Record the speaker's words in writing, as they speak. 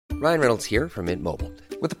Ryan Reynolds here from Mint Mobile.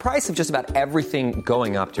 With the price of just about everything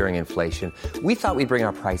going up during inflation, we thought we'd bring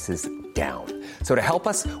our prices down. So to help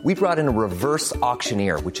us, we brought in a reverse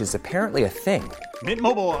auctioneer, which is apparently a thing. Mint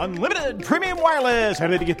Mobile Unlimited Premium Wireless. How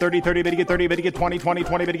to get 30, 30, bit to get 30, bit to get 20, 20,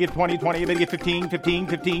 20, bit to get 20, 20, bit to get 15, 15,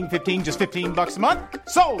 15, 15, just $15 a month?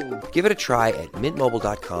 Sold! Give it a try at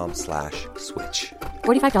mintmobile.com/switch.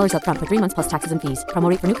 $45 up front for 3 months plus taxes and fees. Promo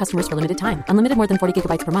rate for new customers for limited time. Unlimited more than 40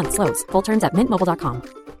 gigabytes per month. Slows full terms at mintmobile.com.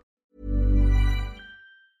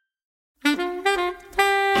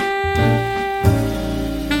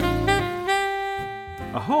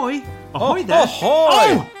 Ahoy! Ahoy there!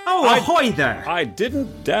 Ahoy! Ahoy there! I did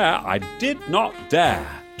not dare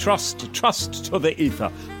trust to the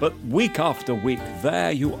ether, but week after week,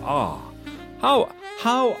 there you are. How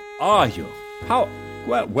are you?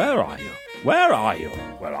 Where are you? Where are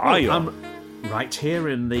you? I'm right here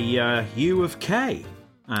in the U of K.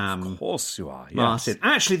 Of course you are, yes. Martin.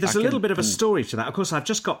 Actually, there's a little bit of a story to that. Of course, I've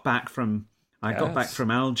just got back from... got back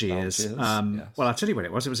from Algiers. Yes. Well, I'll tell you when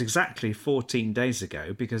it was. It was exactly 14 days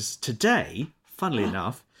ago, because today, funnily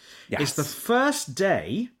enough, is the first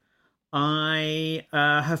day I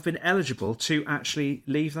have been eligible to actually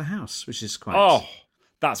leave the house, which is quite... Oh,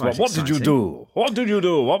 that's quite what did you do? What did you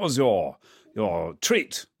do? What was your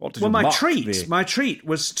treat? What did you my mark treat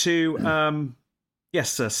was to...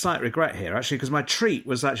 yes, a slight regret here, actually, because my treat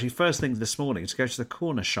was actually first thing this morning to go to the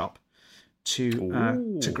corner shop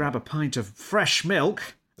to grab a pint of fresh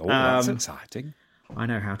milk. Oh, that's exciting. I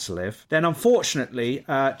know how to live. Then, unfortunately,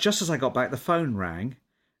 just as I got back, the phone rang,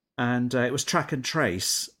 and it was track and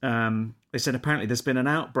trace. They said apparently there's been an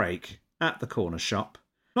outbreak at the corner shop.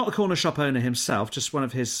 Not the corner shop owner himself, just one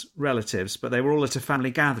of his relatives, but they were all at a family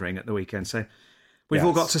gathering at the weekend. So we've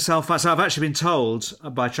all got to self-isolate. So I've actually been told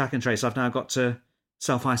by track and trace I've now got to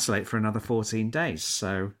self-isolate for another 14 days.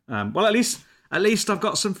 So, well, at least I've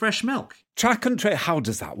got some fresh milk. Track and trace, how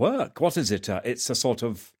does that work? What is it? It's a sort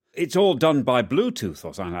of... It's all done by Bluetooth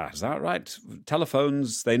or something like that. Is that right?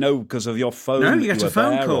 Telephones, they know because of your phone. No, you get a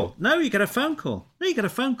phone call. No, you get a phone call.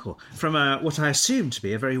 From what I assume to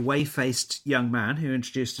be a very way-faced young man who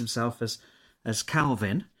introduced himself as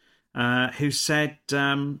Calvin, who said,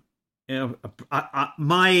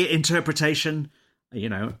 my interpretation,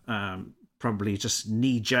 probably just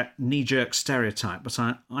knee-jerk stereotype, but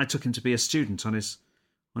I took him to be a student on his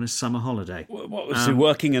summer holiday. What was he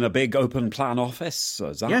working in a big open plan office?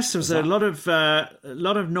 Yes, there was a lot of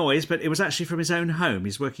noise, but it was actually from his own home.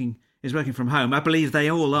 He's working from home. I believe they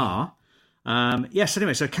all are. Yes.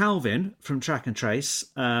 Anyway, so Calvin from Track and Trace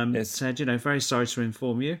said, very sorry to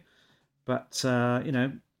inform you, but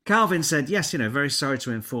Calvin said, yes, very sorry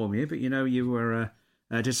to inform you, but you were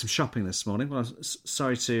did some shopping this morning. Well,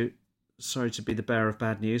 sorry to be the bearer of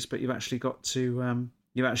bad news, but you've actually got to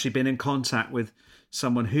you've actually been in contact with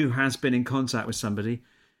someone who has been in contact with somebody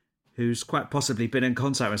who's quite possibly been in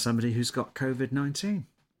contact with somebody who's got COVID-19.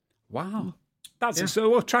 Wow.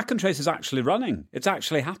 So Track and Trace is actually running. It's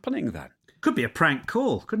actually happening then. Could be a prank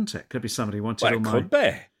call, couldn't it? Could be somebody wanted all my... Well, it could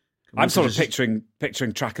be. I'm sort of picturing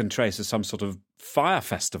Track and Trace as some sort of fire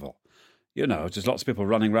festival. Just lots of people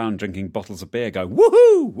running around drinking bottles of beer going,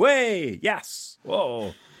 woohoo, way, yes,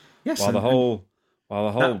 whoa. Yes, while the whole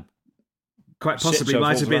quite possibly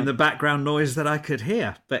might have been the background noise that I could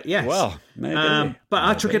hear, but yes. Well, maybe. But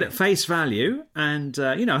I took it at face value, and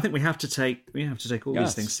I think we have to take all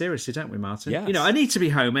these things seriously, don't we, Martin? Yes. I need to be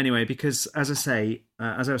home anyway because, as I say,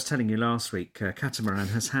 as I was telling you last week, Catamaran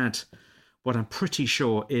has had what I'm pretty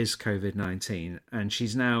sure is COVID-19, and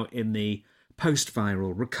she's now in the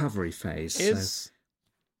post-viral recovery phase.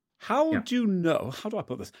 How do you know? How do I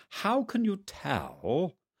put this? How can you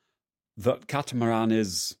tell that Catamaran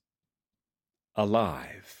is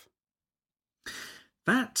alive?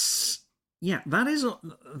 That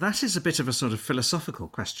is a bit of a sort of philosophical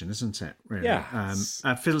question, isn't it? Really,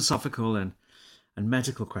 a philosophical and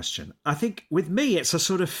medical question. I think with me, it's a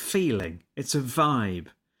sort of feeling, it's a vibe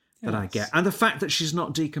that I get, and the fact that she's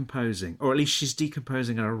not decomposing, or at least she's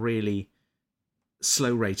decomposing at a really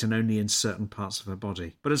slow rate and only in certain parts of her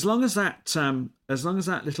body. But as long as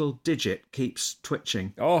that little digit keeps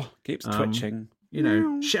twitching, twitching.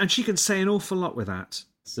 She can say an awful lot with that.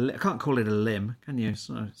 I can't call it a limb, can you? It's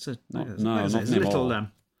a little.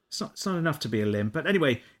 It's not enough to be a limb. But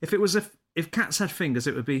anyway, if cats had fingers,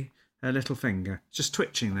 it would be a little finger just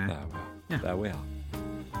twitching there. There we are.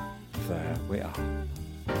 There we are.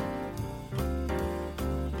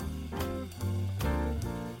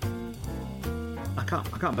 I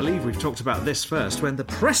can't believe we've talked about this first when the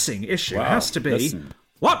pressing issue has to be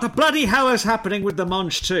What the bloody hell is happening with the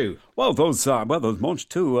Monge 2? Well, those Monge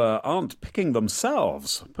 2 aren't picking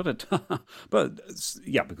themselves. But because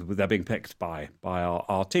they're being picked by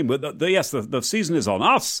our team. But the season is on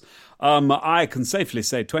us. I can safely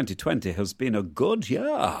say 2020 has been a good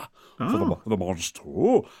year for the Monge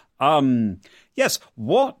 2. Yes,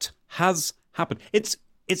 what has happened? It's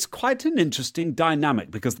quite an interesting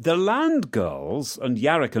dynamic because the land girls and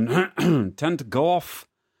Yarrican tend to go off.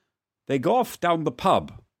 They go off down the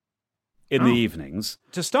pub in the evenings.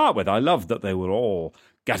 To start with, I love that they were all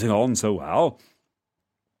getting on so well.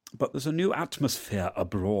 But there's a new atmosphere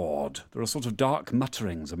abroad. There are sort of dark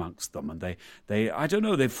mutterings amongst them, and they I don't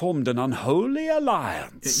know, they've formed an unholy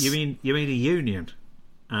alliance. You mean a union?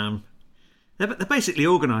 They're basically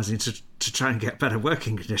organising to try and get better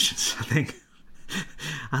working conditions, I think.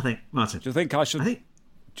 Martin. Do you think I should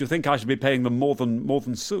be paying them more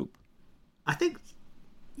than soup? I think.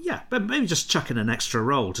 Yeah, but maybe just chuck in an extra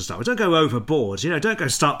roll to start with. Don't go overboard. Don't go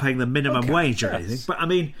start paying the minimum wage or anything. But I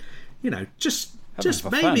mean, just give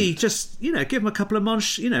them a couple of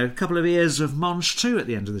a couple of ears of Monge 2 at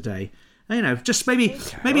the end of the day. Just maybe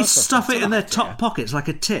stuff it in their top pockets like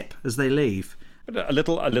a tip as they leave. A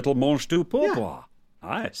little Monge 2 pourboire.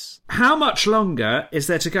 Yeah. Nice. How much longer is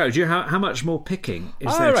there to go? Do you how much more picking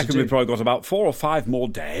is there to do? I reckon we've probably got about 4 or 5 more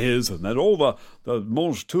days, and then all the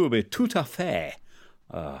Monge 2 will be tout à fait.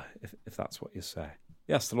 If that's what you say.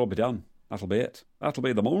 Yes, they'll all be done. That'll be it. That'll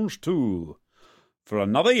be the Monge 2 for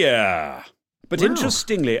another year. But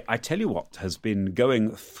interestingly, I tell you what has been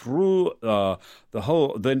going through the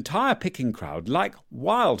entire picking crowd like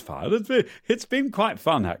wildfire. It's been quite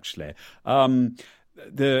fun, actually.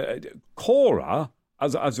 The Cora,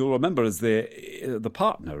 as you'll remember, is the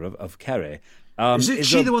partner of Kerry. Is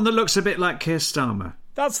she the one that looks a bit like Keir Starmer?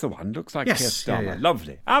 That's the one. Looks like Keir Starmer. Yeah.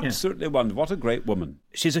 Lovely. Absolutely wonderful. What a great woman.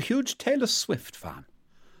 She's a huge Taylor Swift fan.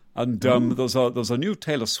 And there's a new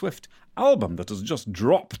Taylor Swift album that has just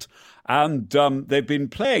dropped. And they've been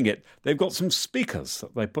playing it. They've got some speakers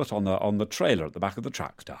that they put on the trailer at the back of the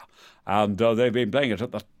tractor. And they've been playing it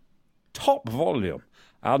at the top volume.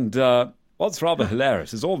 And what's rather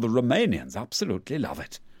hilarious is all the Romanians absolutely love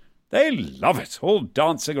it. They love it. All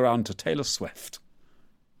dancing around to Taylor Swift.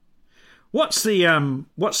 What's the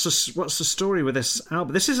story with this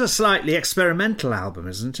album? This is a slightly experimental album,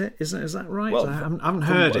 isn't it? Is that right? Well, I haven't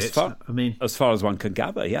heard it. As far as one can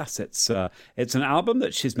gather, yes, it's an album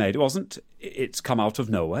that she's made. It's come out of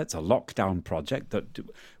nowhere. It's a lockdown project that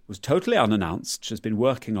was totally unannounced. She's been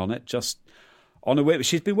working on it just on a way.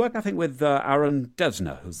 She's been working, I think, with Aaron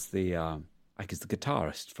Dessner, who's the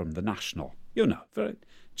guitarist from The National. Very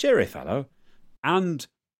cheery fellow, and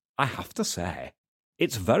I have to say,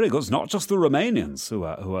 it's very good. It's not just the Romanians who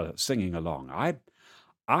are singing along. I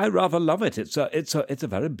rather love it. It's a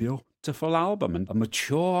very beautiful album and a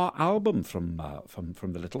mature album from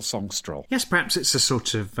the little songstrel. Yes, perhaps it's a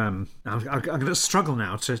sort of. I'm going to struggle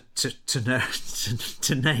now to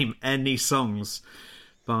name any songs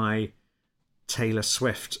by Taylor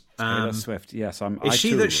Swift. Taylor Swift, yes.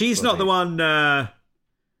 She's not the one.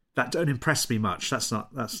 That don't impress me much. That's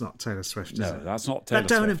not Taylor Swift, is it? No, that's not Taylor Swift.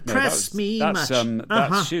 That don't impress me much.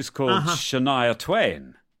 She's called Shania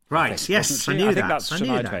Twain. Right, yes, I knew that. I think that's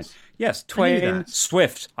Shania Twain. Yes, Twain,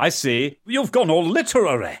 Swift. I see. You've gone all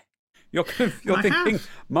literary. You're thinking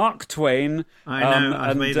Mark Twain. I know.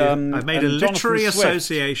 I've made a literary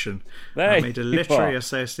association. I made a literary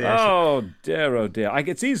association. Oh dear.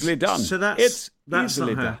 It's easily done. So that's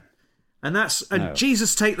easily not her. Done. And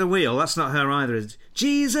Jesus Take the Wheel. That's not her either.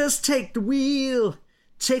 Jesus Take the Wheel.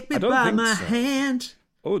 Take me by my hand.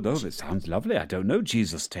 Oh no, it sounds lovely. I don't know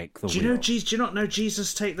Jesus Take the Wheel. Do you not know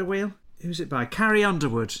Jesus Take the Wheel? Who's it by? Carrie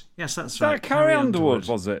Underwood. Yes, that's right. Carrie Underwood,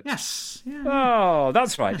 was it? Yes. Yeah. Oh,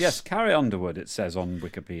 that's right. Yes, Carrie Underwood, it says on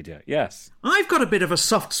Wikipedia. Yes. I've got a bit of a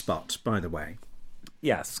soft spot, by the way.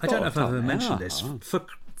 Yes. I don't know if I've ever mentioned this.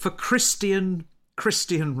 For Christian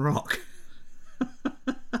rock.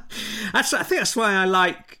 I think that's why I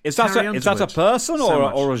like. Is that a person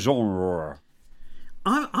or a genre?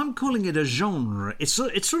 I'm calling it a genre. It's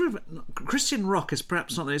sort of Christian rock is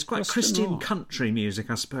perhaps not. It's quite Christian country music,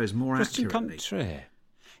 I suppose, more Christian accurately. Country,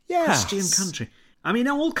 yes. Christian country. I mean,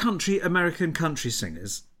 all American country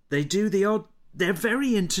singers, they do the odd. They're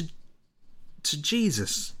very into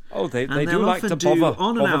Jesus. Oh, they do like to bother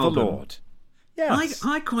the Lord. Yes,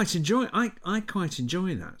 I quite enjoy. I quite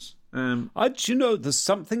enjoy that. Do you know there's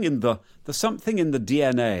something in the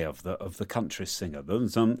DNA of the country singer.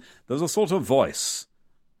 There's a sort of voice.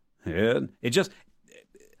 Yeah, it just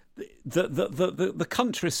the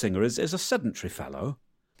country singer is a sedentary fellow.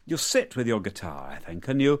 you sit with your guitar, I think,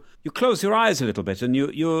 and you close your eyes a little bit, and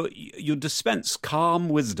you dispense calm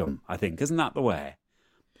wisdom, I think. Isn't that the way?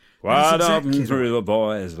 What often through the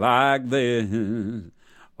boys like this?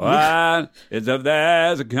 What is if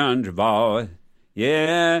there's a country boy?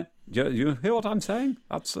 Yeah. You hear what I'm saying?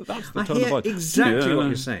 That's the tone of the voice. Exactly what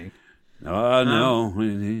you're saying. Oh, no.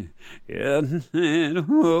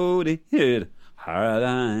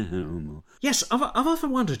 Yes, I've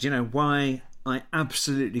often wondered, why I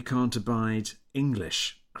absolutely can't abide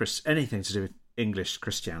anything to do with English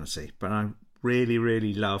Christianity, but I really,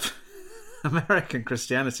 really love American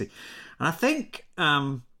Christianity. And I think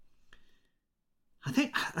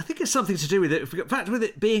it's something to do with it. In fact, with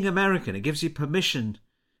it being American, it gives you permission.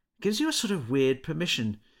 It gives you a sort of weird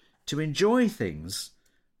permission to enjoy things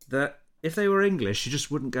that, if they were English, you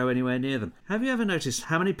just wouldn't go anywhere near them. Have you ever noticed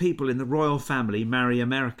how many people in the royal family marry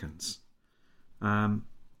Americans? I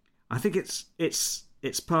think it's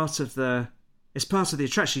part of the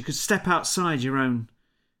attraction. You could step outside your own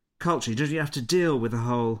culture. You have to deal with the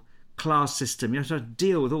whole class system. You have to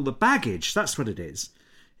deal with all the baggage. That's what it is.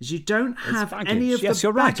 You don't have any of the baggage. Yes,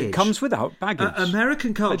 you're right. It comes without baggage.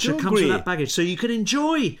 American culture comes without baggage. So you can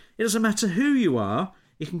enjoy. It doesn't matter who you are.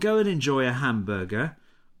 You can go and enjoy a hamburger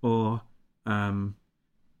or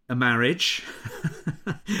a marriage,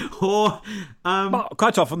 or well,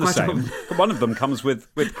 quite often the same. One of them comes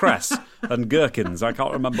with cress and gherkins. I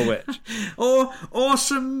can't remember which. Or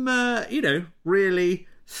some really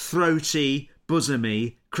throaty,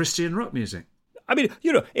 bosomy Christian rock music. I mean,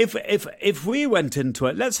 if we went into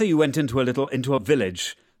it, let's say you went into a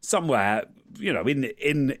village somewhere,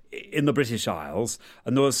 in the British Isles,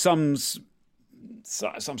 and there was some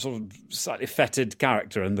sort of slightly fetid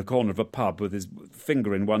character in the corner of a pub with his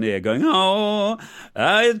finger in one ear going, "Oh,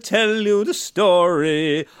 I'll tell you the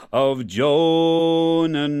story of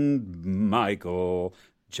Joan and Michael."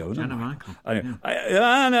 Joan and Michael.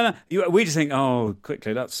 Anyway, we just think, oh,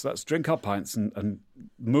 quickly, let's drink our pints and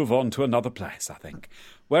move on to another place, I think.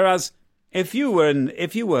 Whereas if you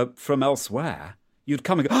were from elsewhere, you'd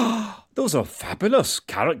come and go, "Oh, there was a fabulous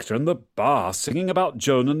character in the bar singing about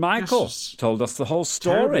Joan and Michael." Yes, told us the whole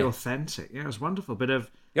story. Terribly authentic. Yeah, it was wonderful. Bit of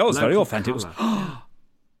it was very authentic. Colour. It was,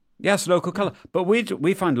 yes, local colour. But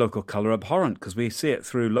we find local colour abhorrent because we see it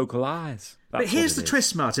through local eyes. But here's the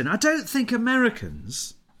twist, Martin. I don't think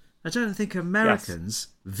Americans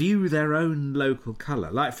view their own local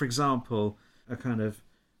colour. Like, for example, a kind of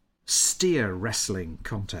steer wrestling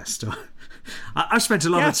contest. I've spent a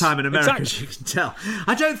lot of time in America, as you can tell.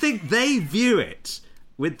 I don't think they view it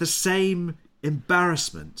with the same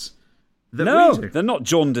embarrassment that we do. They're not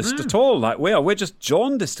jaundiced at all like we are. We're just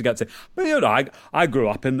jaundiced against it. But, I grew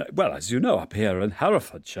up as you know, up here in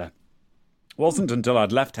Herefordshire. It wasn't until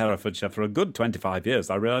I'd left Herefordshire for a good 25 years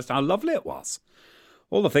I realised how lovely it was.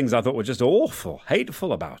 All the things I thought were just awful,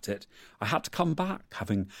 hateful about it, I had to come back,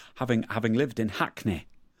 having lived in Hackney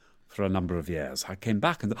for a number of years. I came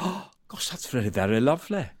back and thought, oh, gosh, that's very, very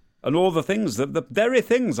lovely. And all the things, the very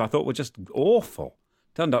things I thought were just awful,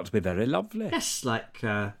 turned out to be very lovely. Yes, like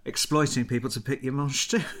exploiting people to pick your mange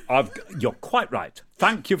too. You're quite right.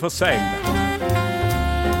 Thank you for saying that.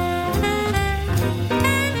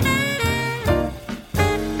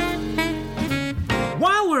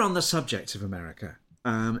 While we're on the subject of America,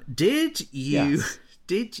 did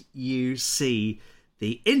you see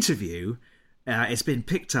the interview? It's been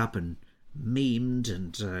picked up and memed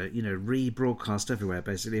and rebroadcast everywhere,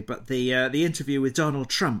 basically. But the interview with Donald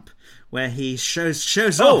Trump, where he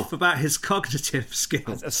shows off about his cognitive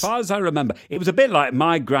skills. As far as I remember, it was a bit like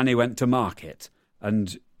my granny went to market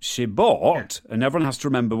and she bought, and everyone has to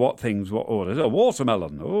remember what ordered. A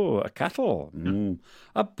watermelon, a kettle,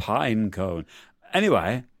 a pine cone.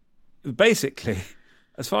 Anyway, basically,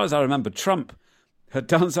 as far as I remember, Trump had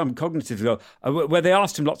done some cognitive skill where they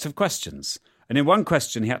asked him lots of questions. And in one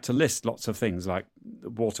question, he had to list lots of things like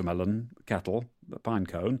watermelon, kettle, the pine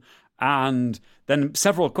cone. And then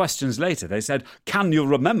several questions later, they said, "Can you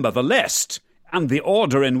remember the list and the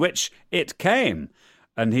order in which it came?"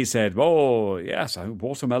 And he said, "Oh, yes,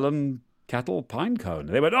 watermelon, kettle, pine cone."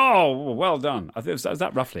 And they went, "Oh, well done." Is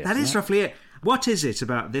that roughly it? That is roughly it. What is it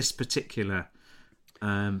about this particular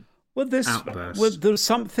outburst? There's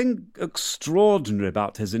something extraordinary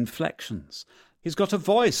about his inflections. He's got a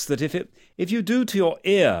voice that if you do to your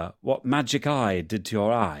ear what Magic Eye did to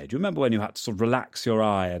your eye, do you remember when you had to sort of relax your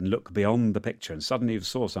eye and look beyond the picture and suddenly you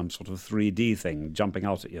saw some sort of 3D thing jumping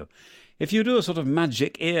out at you? If you do a sort of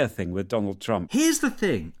magic ear thing with Donald Trump... Here's the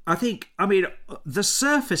thing. the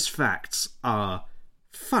surface facts are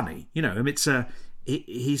funny. It's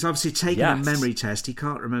he's obviously taken a memory test. He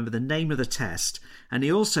can't remember the name of the test, and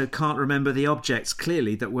he also can't remember the objects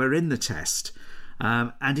clearly that were in the test,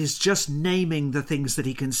 and is just naming the things that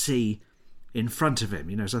he can see in front of him.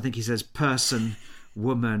 You know, so I think he says person,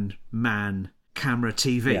 woman, man, camera,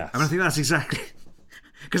 TV. Yes. And I think that's exactly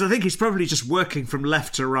because I think he's probably just working from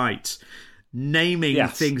left to right, naming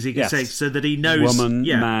things he can say so that he knows. Woman,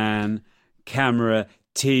 man, camera,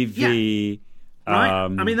 TV. Yeah. Right?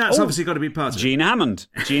 I mean, that's obviously got to be part of Gene Hammond,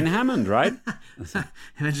 right? And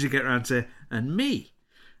then you get around to, and me.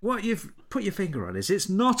 What you've put your finger on is it's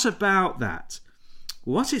not about that.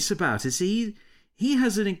 What it's about is he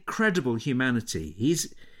has an incredible humanity.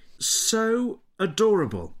 He's so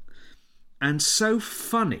adorable and so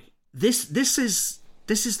funny. This is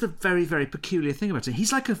the very, very peculiar thing about him.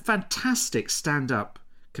 He's like a fantastic stand-up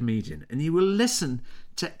comedian, and you will listen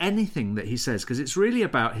to anything that he says because it's really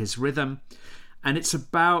about his rhythm. And it's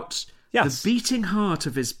about the beating heart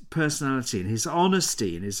of his personality and his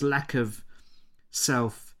honesty and his lack of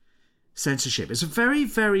self-censorship. It's a very,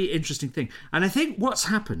 very interesting thing. And I think what's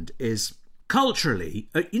happened is, culturally,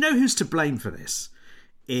 you know who's to blame for this?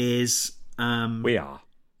 Is... we are.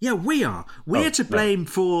 Yeah, we are. We're to blame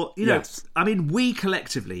for, you know, I mean, we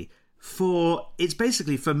collectively, it's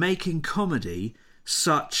basically for making comedy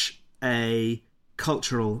such a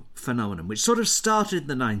cultural phenomenon, which sort of started in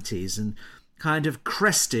the 90s and kind of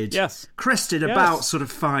crested about sort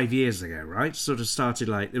of 5 years ago, right? Sort of started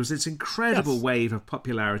there was this incredible wave of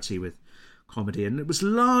popularity with comedy, and it was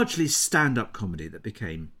largely stand-up comedy that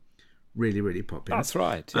became really, really popular. That's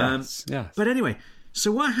right, yes. But anyway,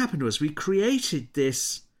 so what happened was we created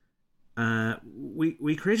this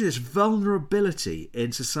we created this vulnerability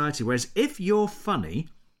in society, whereas if you're funny,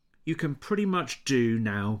 you can pretty much do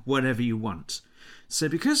now whatever you want. So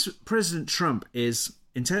because President Trump is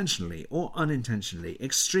intentionally or unintentionally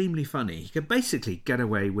extremely funny, he can basically get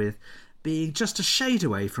away with being just a shade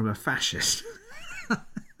away from a fascist.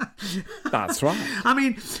 That's right. I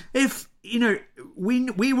mean, if you know,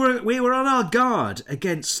 we were on our guard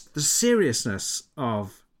against the seriousness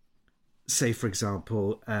of, say, for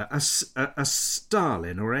example, a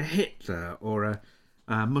Stalin or a Hitler or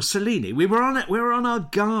a Mussolini. We were on our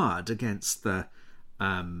guard against the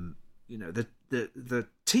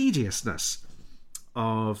tediousness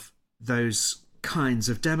of those kinds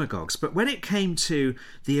of demagogues. But when it came to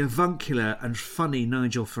the avuncular and funny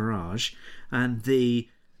Nigel Farage and the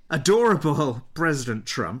adorable President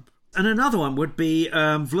Trump, and another one would be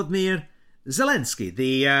Vladimir Zelensky,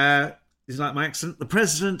 is like my accent, the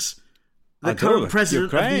current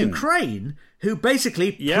president of Ukraine, who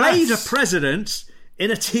basically played a president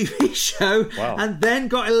in a TV show and then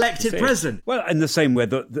got elected president. Well, in the same way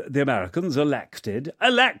that the Americans elected a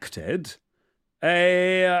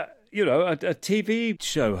TV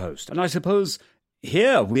show host. And I suppose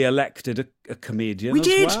here we elected a comedian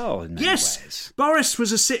well. In many ways. Boris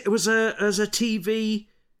was a TV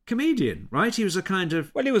comedian, right? He was a kind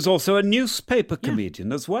of... Well, he was also a newspaper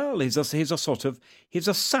comedian as well. He's a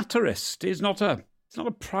satirist. He's not a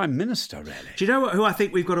prime minister, really. Do you know who I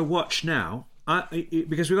think we've got to watch now?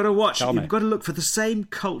 Because we've got to watch... You've got to look for the same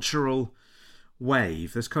cultural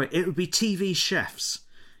wave that's coming. It would be TV chefs.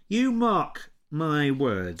 You mark my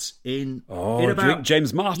words, in about...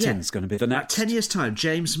 James Martin's going to be the next... 10 years' time,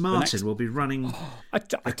 James Martin will be running... I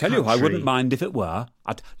tell you, I wouldn't mind if it were.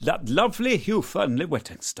 That lovely Hugh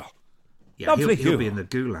Fernley-Whittingstall. Yeah, he'll be in the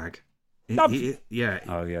gulag. Oh, yeah,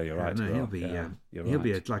 you're right. No, he'll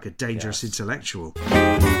be like a dangerous intellectual.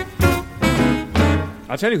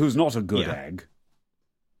 I tell you who's not a good egg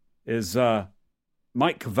is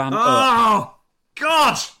Mike Van... Oh,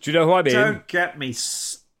 God! Do you know who I mean? Don't get me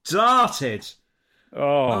started.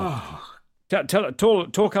 Talk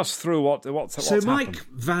us through what's happened. Mike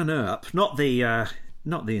Van Earp, not the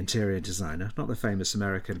interior designer, not the famous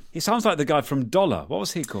American. He sounds like the guy from Dollar. What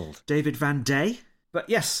was he called? David Van Day. But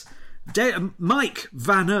yes, Mike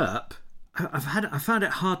Van Earp. I found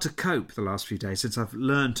it hard to cope the last few days since I've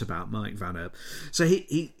learnt about Mike Van Earp. So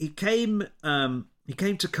he came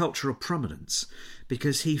to cultural prominence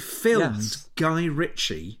because he filmed Guy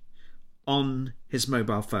Ritchie on his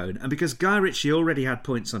mobile phone, and because Guy Ritchie already had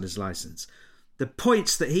points on his licence, the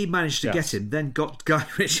points that he managed to get him then got Guy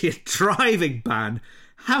Ritchie a driving ban.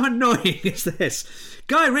 How annoying is this?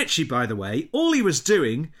 Guy Ritchie, by the way, all he was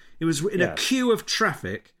doing, he was in a queue of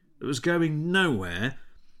traffic that was going nowhere.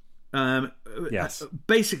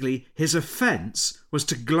 Basically, his offence was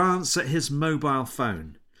to glance at his mobile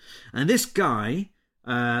phone. And this guy,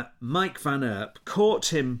 Mike Van Earp,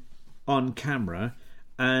 caught him on camera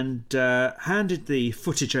and handed the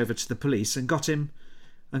footage over to the police and got him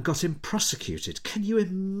and got him prosecuted. Can you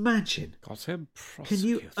imagine? Got him prosecuted. Can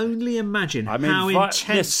you only imagine how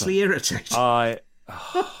intensely irritating?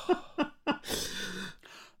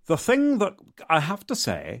 The thing that I have to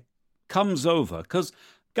say comes over, because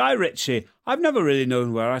Guy Ritchie, I've never really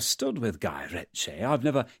known where I stood with Guy Ritchie.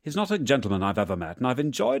 He's not a gentleman I've ever met, and I've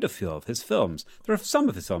enjoyed a few of his films. There are some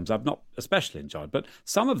of his films I've not especially enjoyed, but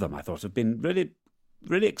some of them I thought have been really,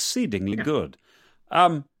 really exceedingly good.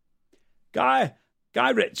 Guy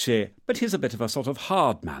Ritchie, but he's a bit of a sort of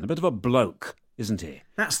hard man, a bit of a bloke, isn't he?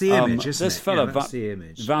 That's the image, isn't this it? fellow, That's the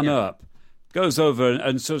image. Van Earp, goes over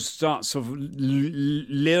and sort of starts sort of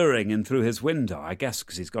leering in through his window, I guess,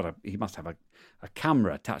 because he must have a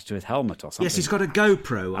camera attached to his helmet or something. Yes, he's got a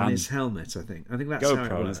GoPro on his helmet, I think. I think that's how it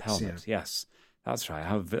GoPro on works, his helmet, yes. That's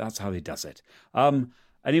right. That's how he does it. And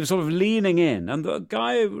he was sort of leaning in, and the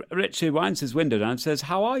Guy Ritchie winds his window down and says,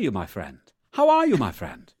 "How are you, my friend? How are you, my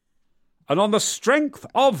friend?" And on the strength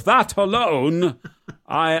of that alone,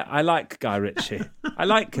 I like Guy Ritchie. I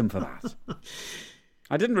like him for that.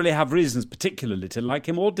 I didn't really have reasons particularly to like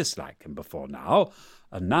him or dislike him before now,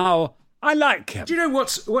 and now I like him. Do you know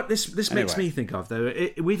what this makes me think of, though?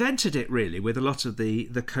 We've entered it, really, with a lot of the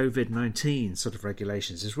COVID-19 sort of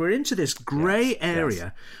regulations, is we're into this grey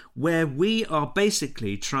area where we are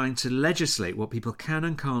basically trying to legislate what people can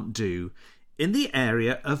and can't do in the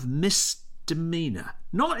area of misdemeanour.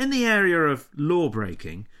 Not in the area of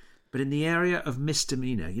law-breaking, but in the area of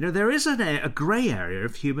misdemeanour. You know, there is a grey area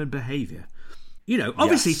of human behaviour. You know,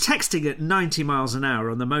 obviously texting at 90 miles an hour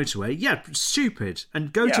on the motorway, stupid,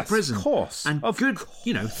 and go to prison. Of course. And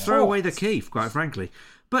throw away the key, quite frankly.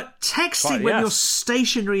 But texting when you're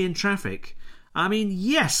stationary in traffic, I mean,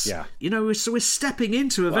 yes. Yeah. You know, so we're stepping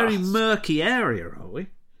into a very murky area, are we?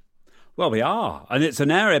 Well, we are. And it's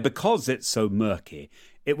an area, because it's so murky,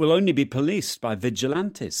 it will only be policed by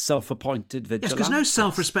vigilantes, self-appointed vigilantes. Yes, because no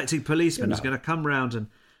self-respecting policeman is going to come round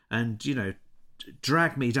and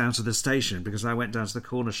drag me down to the station because I went down to the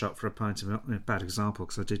corner shop for a pint of milk. Bad example,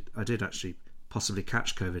 because I did actually possibly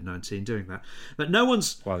catch COVID-19 doing that. But no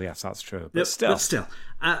one's... Well, yes, that's true. But still,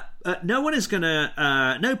 no one is going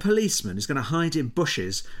to... no policeman is going to hide in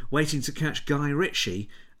bushes waiting to catch Guy Ritchie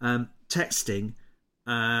texting...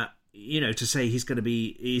 to say he's going to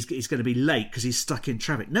be late because he's stuck in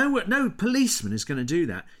traffic. No policeman is going to do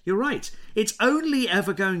that. You're right. It's only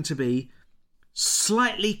ever going to be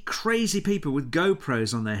slightly crazy people with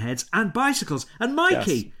GoPros on their heads and bicycles. And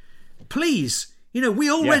Mikey, please, we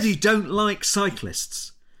already don't like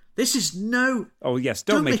cyclists. This is no... Oh, yes,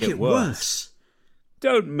 don't make it worse.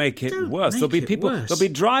 Don't make it worse. There'll be people, there'll be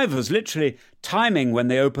drivers literally timing when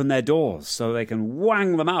they open their doors so they can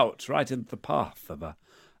wang them out right into the path of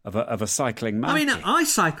a cycling monkey. I mean, I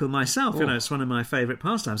cycle myself. It's one of my favourite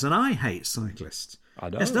pastimes, and I hate cyclists. I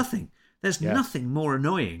know. There's nothing more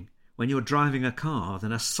annoying when you're driving a car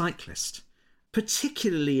than a cyclist,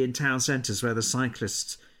 particularly in town centres where the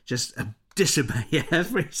cyclists just disobey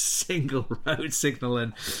every single road signal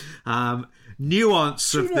and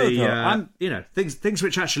nuance of things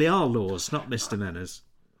which actually are laws, not misdemeanors.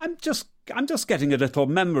 I'm just getting a little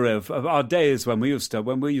memory of our days when we used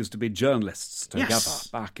to be journalists together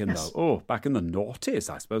back in the noughties,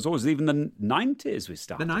 I suppose, or was it even the 90s we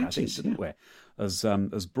started. The 90s, I think, didn't we?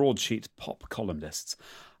 As broadsheet pop columnists.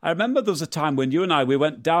 I remember there was a time when you and I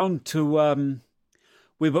went down to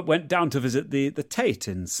visit the Tate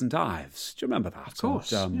in St Ives. Do you remember that? Of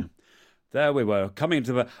course. There we were coming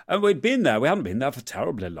to and we'd been there. We hadn't been there for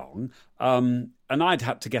terribly long. And I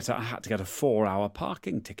had to get a 4-hour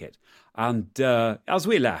parking ticket. And as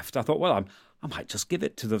we left, I thought, well, I might just give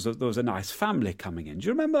it to there was a nice family coming in. Do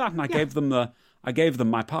you remember that? And I gave them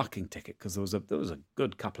my parking ticket because there was a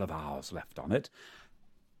good couple of hours left on it.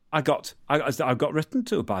 I got written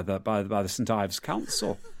to by the St Ives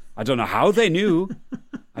Council. I don't know how they knew.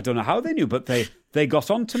 But they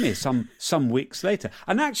got on to me some weeks later.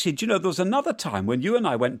 And actually, do you know, there was another time when you and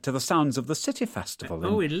I went to the Sounds of the City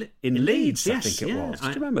Festival in Leeds, yes, I think it was. Do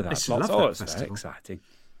you remember that? It's very exciting.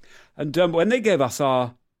 And when they gave us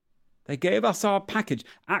our package,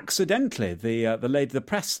 accidentally, the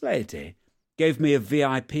press lady gave me a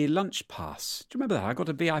VIP lunch pass. Do you remember that? I got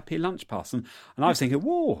a VIP lunch pass, and I was thinking,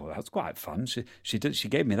 whoa, that's quite fun. She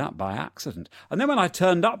gave me that by accident. And then when I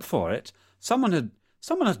turned up for it, someone had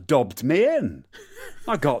dobbed me in.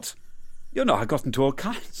 I got into all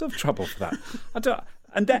kinds of trouble for that.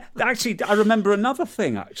 I remember another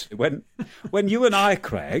thing, actually, when you and I,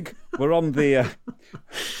 Craig, were on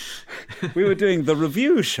we were doing the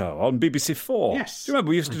review show on BBC Four. Yes. Do you remember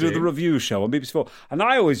we used to do the review show on BBC Four? And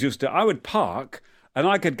I would park and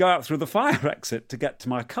I could go out through the fire exit to get to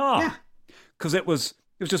my car. Yeah. Because it was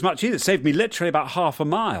It was just much easier. It saved me literally about half a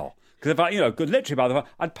mile. Because if I, could literally by the fire,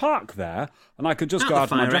 I'd park there and I could just go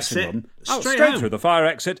out of my dressing room, straight through the fire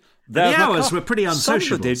exit. The hours were pretty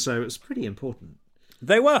unsociable, so it was pretty important.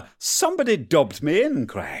 They were. Somebody dobbed me in,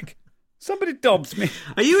 Craig. Somebody dobbed me.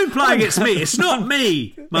 Are you implying it's me? It's not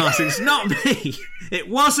me, Martin. It's not me. It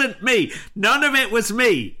wasn't me. None of it was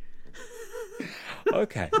me.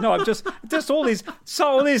 Okay. No, I'm just all these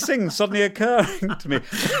things suddenly occurring to me.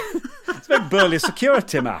 It's a very burly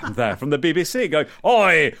security man there from the BBC going,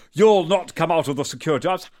 "Oi, you'll not come out of the security."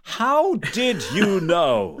 How did you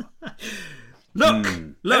know? Look.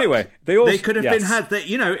 Anyway, they could have been had.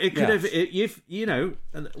 It could have. If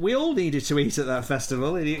we all needed to eat at that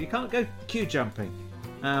festival. You can't go queue jumping.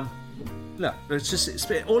 Look, it's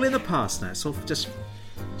all in the past now. It's all just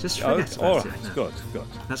forget about it. It's good.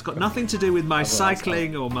 That's got nothing to do with my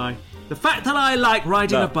cycling or my. The fact that I like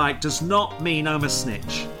riding a bike does not mean I'm a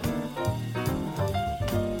snitch.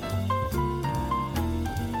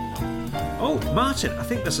 Oh, Martin, I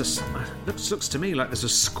think looks to me like there's a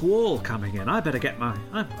squall coming in. I better get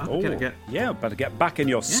better get back in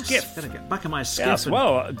your skiff. Better get back in my skiff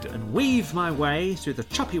and weave my way through the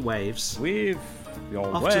choppy waves. Weave your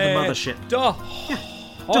off way to the mothership.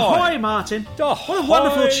 Ahoy, Martin. Ahoy, what a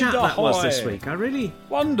wonderful chat that was this week.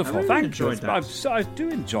 Wonderful. Thank enjoyed you. that. I do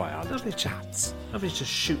enjoy our little chats. Lovely to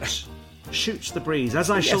shoot the breeze, as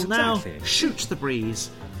I shall now shoot the breeze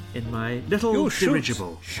in my little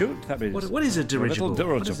dirigible. Shoot that breeze. What is a dirigible?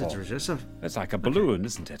 What is a dirigible? It's like a balloon,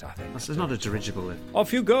 isn't it, I think? It's not a dirigible then.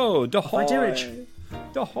 Off you go. Ahoy.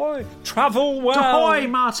 Ahoy. Travel well. Ahoy,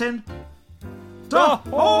 Martin.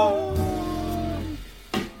 Ahoy.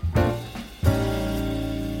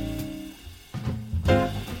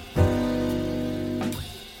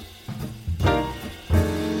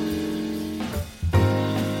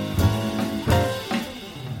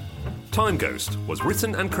 Time Ghost was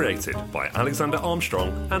written and created by Alexander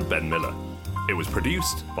Armstrong and Ben Miller. It was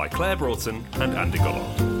produced by Claire Broughton and Andy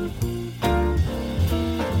Gollard.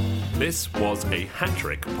 This was a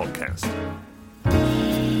Hat-Trick podcast.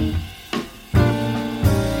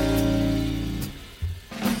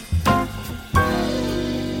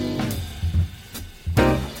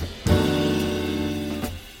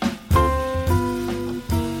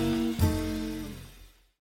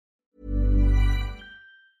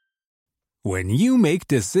 When you make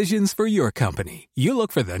decisions for your company, you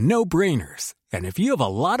look for the no-brainers. And if you have a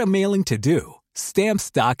lot of mailing to do,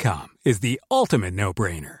 Stamps.com is the ultimate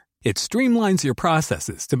no-brainer. It streamlines your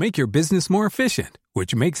processes to make your business more efficient,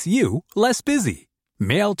 which makes you less busy.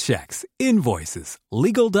 Mail checks, invoices,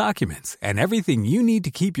 legal documents, and everything you need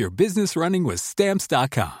to keep your business running with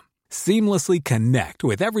Stamps.com. Seamlessly connect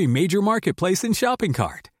with every major marketplace and shopping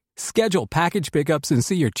cart. Schedule package pickups and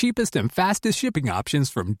see your cheapest and fastest shipping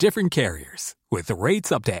options from different carriers. With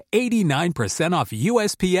rates up to 89% off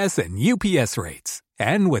USPS and UPS rates.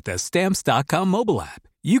 And with the Stamps.com mobile app,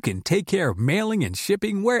 you can take care of mailing and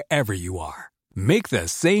shipping wherever you are. Make the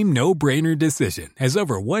same no-brainer decision as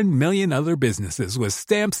over 1 million other businesses with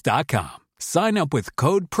Stamps.com. Sign up with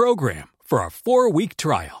code PROGRAM for a 4-week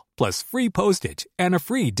trial, plus free postage and a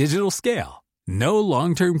free digital scale. No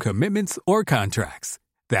long-term commitments or contracts.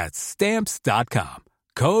 That's Stamps.com.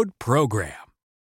 Code PROGRAM.